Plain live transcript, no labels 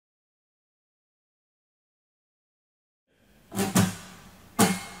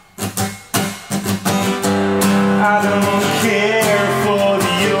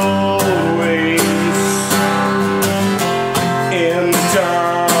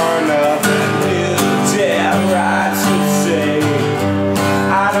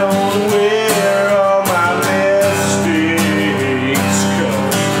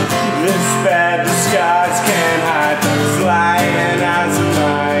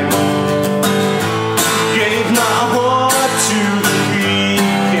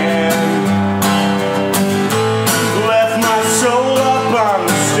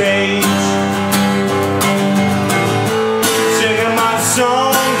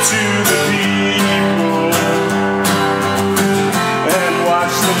to the people and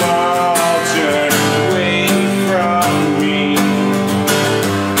watch them all turn away from me.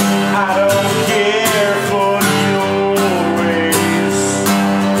 I don't care for your race.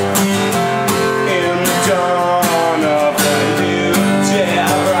 In the dawn of a new day,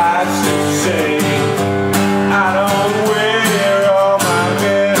 I should say, I don't wear all my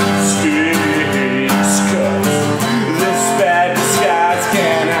mistakes, 'cause this bad disguise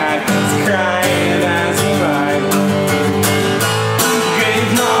can't hide as crying as mine. Gave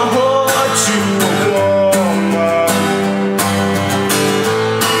my heart to a woman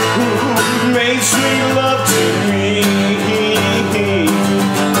who makes me love